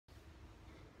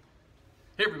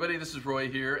Hey everybody, this is Roy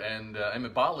here, and I'm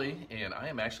at Bali, and I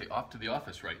am actually off to the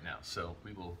office right now, so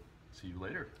we will see you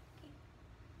later.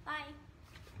 Bye.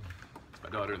 It's my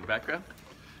daughter in the background.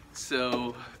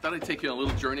 So I thought I'd take you on a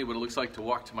little journey what it looks like to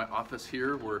walk to my office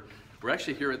here. We're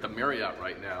actually here at the Marriott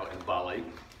right now in Bali,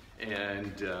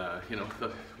 and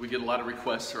we get a lot of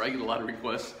requests, or I get a lot of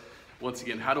requests. Once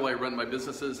again, how do I run my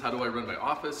businesses? How do I run my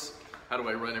office? How do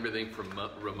I run everything from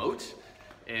remote?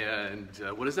 And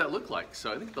what does that look like?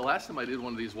 So I think the last time I did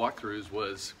one of these walkthroughs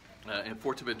was in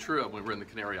Fuerteventura when we were in the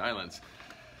Canary Islands.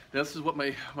 Now this is what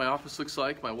my office looks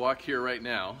like, my walk here right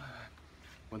now.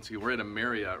 Once again, we're at a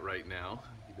Marriott right now.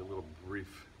 Give you a little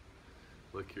brief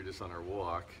look here just on our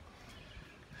walk.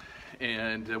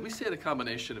 And we stay at a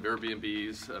combination of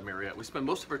Airbnbs, Marriott. We spend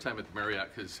most of our time at the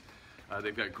Marriott because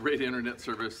they've got great internet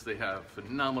service, they have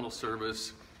phenomenal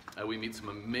service. We meet some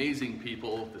amazing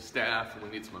people, the staff, and we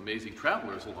meet some amazing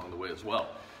travelers along the way as well.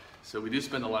 So we do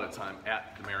spend a lot of time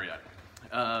at the Marriott.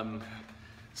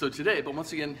 So today, but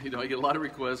once again, I get a lot of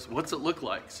requests, what's it look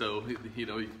like? So,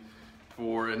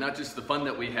 for not just the fun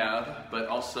that we have, but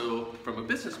also from a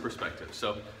business perspective.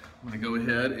 So I'm gonna go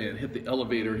ahead and hit the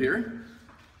elevator here.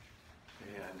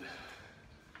 And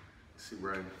see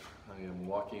where I am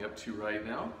walking up to right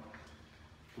now.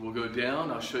 We'll go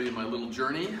down, I'll show you my little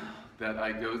journey that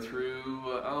I go through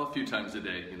a few times a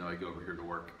day. I go over here to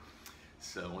work.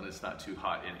 So when it's not too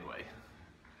hot anyway.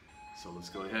 So let's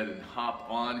go ahead and hop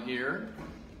on here.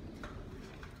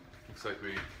 Looks like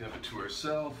we have it to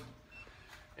ourselves.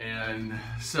 And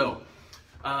so,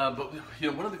 but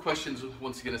one of the questions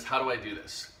once again is how do I do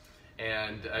this?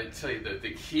 And I tell you that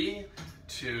the key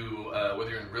to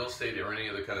whether you're in real estate or any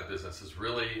other kind of business is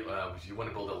really you want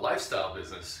to build a lifestyle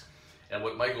business. And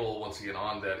what my goal, once again,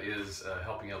 on that is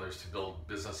helping others to build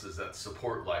businesses that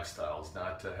support lifestyles,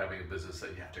 not having a business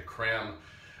that you have to cram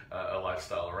a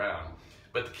lifestyle around.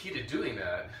 But the key to doing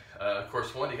that, of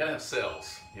course, one, you gotta have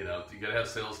sales. You gotta have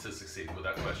sales to succeed,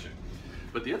 without question.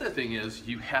 But the other thing is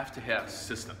you have to have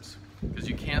systems, because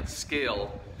you can't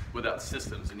scale without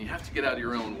systems, and you have to get out of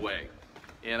your own way.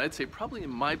 And I'd say probably in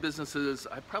my businesses,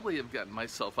 I probably have gotten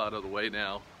myself out of the way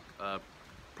now.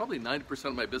 Probably 90%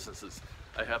 of my businesses,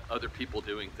 I have other people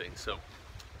doing things. So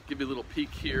give you a little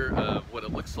peek here of what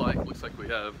it looks like. Looks like we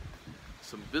have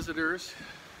some visitors.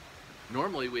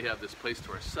 Normally we have this place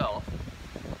to ourselves.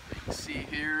 You can see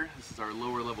here, this is our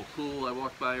lower level pool I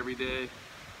walk by every day.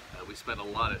 We spend a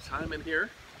lot of time in here.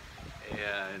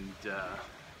 And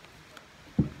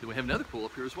then we have another pool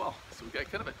up here as well. So we've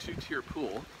got kind of a two-tier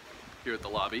pool here at the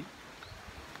lobby.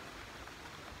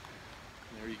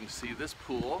 There you can see this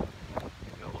pool.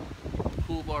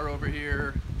 Pool bar over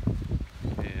here,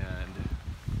 and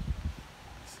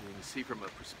so you can see from a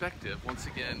perspective, once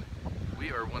again,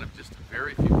 we are one of just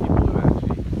very few people who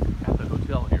actually have the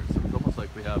hotel here. So it's almost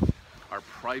like we have our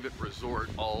private resort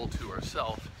all to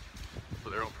ourselves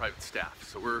with our own private staff.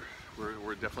 So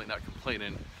we're definitely not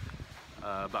complaining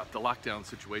about the lockdown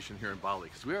situation here in Bali,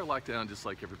 because we are locked down just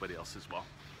like everybody else as well.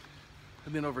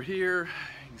 And then over here,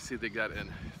 you can see they got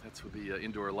in, that's with the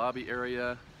indoor lobby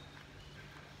area.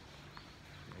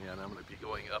 And I'm going to be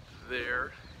going up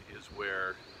there is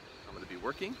where I'm going to be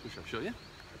working, which I'll show you.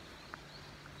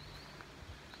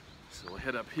 So we'll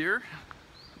head up here.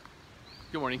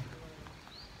 Good morning.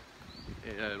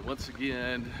 And once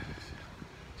again,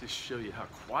 just show you how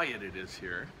quiet it is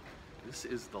here. This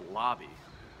is the lobby.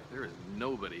 There is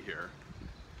nobody here.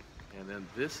 And then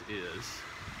this is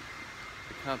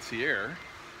the concierge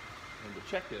and the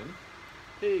check-in.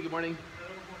 Hey, good morning.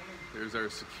 There's our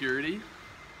security.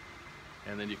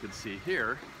 And then you can see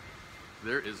here,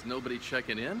 there is nobody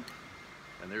checking in,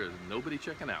 and there is nobody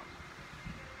checking out.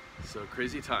 So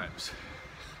crazy times.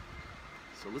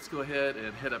 So let's go ahead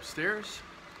and head upstairs,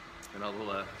 and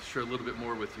I'll share a little bit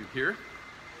more with you here.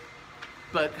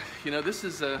 But this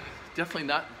is definitely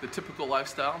not the typical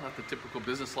lifestyle, not the typical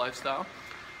business lifestyle.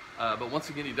 But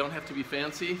once again, you don't have to be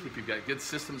fancy if you've got good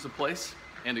systems in place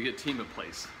and a good team in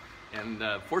place. And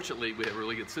fortunately, we have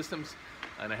really good systems,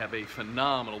 and I have a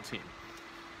phenomenal team.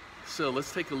 So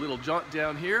let's take a little jaunt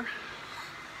down here,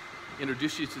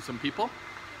 introduce you to some people.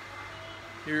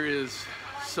 Here is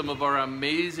some of our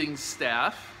amazing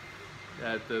staff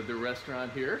at the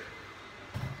restaurant here.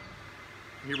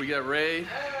 Here we got Ray.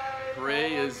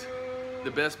 Ray is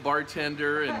the best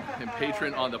bartender and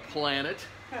patron on the planet.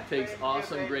 Takes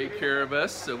awesome, great care of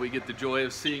us, so we get the joy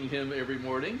of seeing him every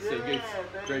morning. So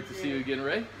great to see you again,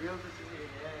 Ray.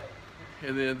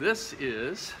 And then this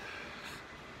is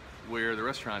where the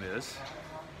restaurant is.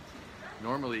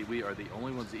 Normally we are the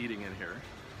only ones eating in here.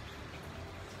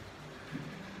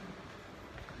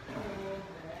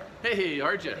 Hey,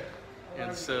 Arja.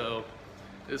 And so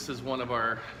This is one of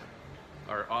our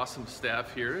awesome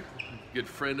staff here. Good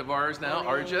friend of ours now,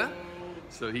 Arja.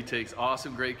 So he takes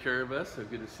awesome, great care of us. So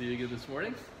good to see you again this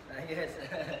morning. Yes.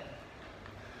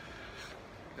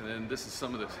 And then this is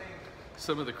some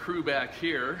of the crew back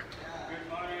here.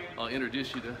 I'll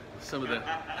introduce you to some of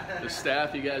the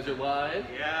staff. You guys are live.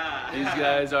 Yeah. These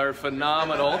guys are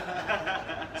phenomenal.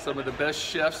 Some of the best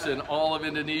chefs in all of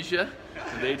Indonesia.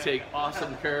 They take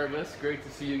awesome care of us. Great to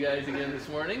see you guys again this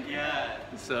morning. Yeah.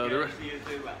 So, Good to see you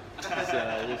too,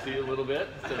 so we'll see you a little bit.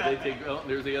 So they take. Oh,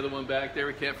 there's the other one back there.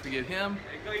 We can't forget him.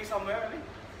 Going somewhere?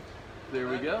 There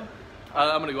we go.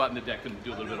 I'm going to go out on the deck and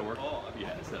do a little bit of work.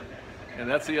 Yeah. So. And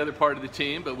that's the other part of the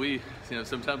team, but we,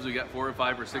 sometimes we got 4 or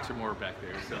 5 or 6 or more back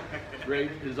there. So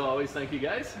great as always. Thank you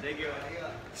guys. Thank you.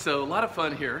 So a lot of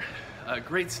fun here,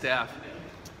 great staff,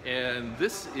 and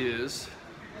this is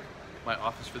my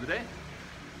office for the day.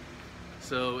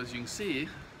 So as you can see,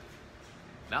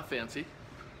 not fancy,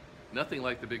 nothing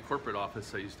like the big corporate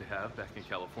office I used to have back in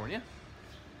California.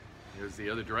 Here's the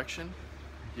other direction.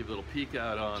 Give a little peek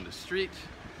out on the street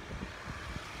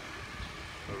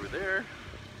over there.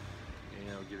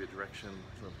 And I'll give you a direction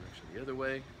the other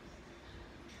way.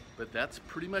 But that's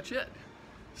pretty much it.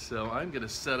 So I'm going to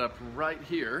set up right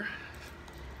here.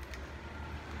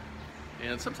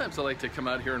 And sometimes I like to come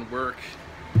out here and work,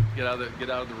 get out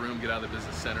of the room, get out of the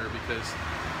business center, because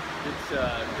it's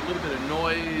a little bit of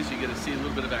noise. You get to see a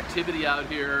little bit of activity out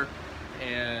here,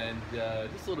 and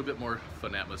just a little bit more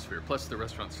fun atmosphere. Plus the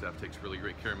restaurant staff takes really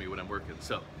great care of me when I'm working.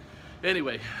 So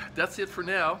anyway, that's it for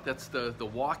now. That's the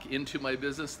walk into my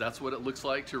business. That's what it looks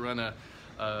like to run or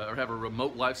have a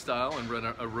remote lifestyle and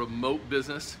run a remote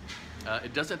business.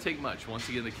 It doesn't take much. Once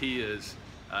again, the key is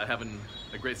having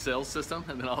a great sales system,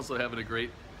 and then also having a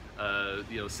great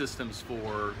systems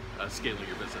for scaling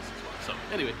your business as well. So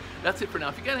anyway, that's it for now.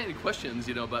 If you got any questions,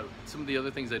 about some of the other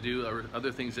things I do or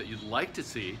other things that you'd like to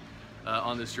see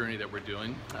on this journey that we're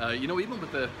doing, even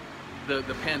with the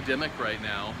pandemic right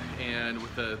now, and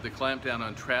with the clamp down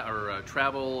on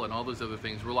travel and all those other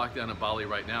things, we're locked down in Bali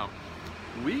right now.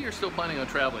 We are still planning on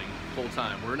traveling full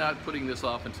time. We're not putting this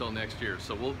off until next year,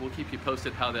 so we'll keep you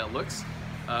posted how that looks.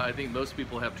 I think most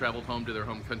people have traveled home to their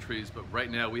home countries, but right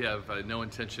now we have no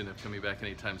intention of coming back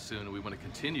anytime soon. We want to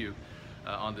continue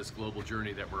on this global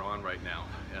journey that we're on right now,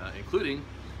 including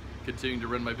continuing to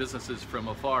run my businesses from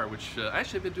afar, which I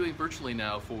actually have been doing virtually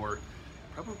now for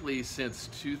probably since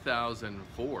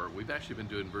 2004. We've actually been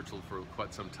doing virtual for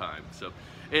quite some time. So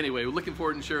anyway, we're looking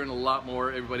forward to sharing a lot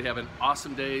more. Everybody have an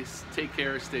awesome day. Take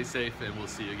care, stay safe, and we'll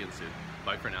see you again soon.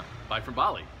 Bye for now. Bye from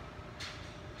Bali.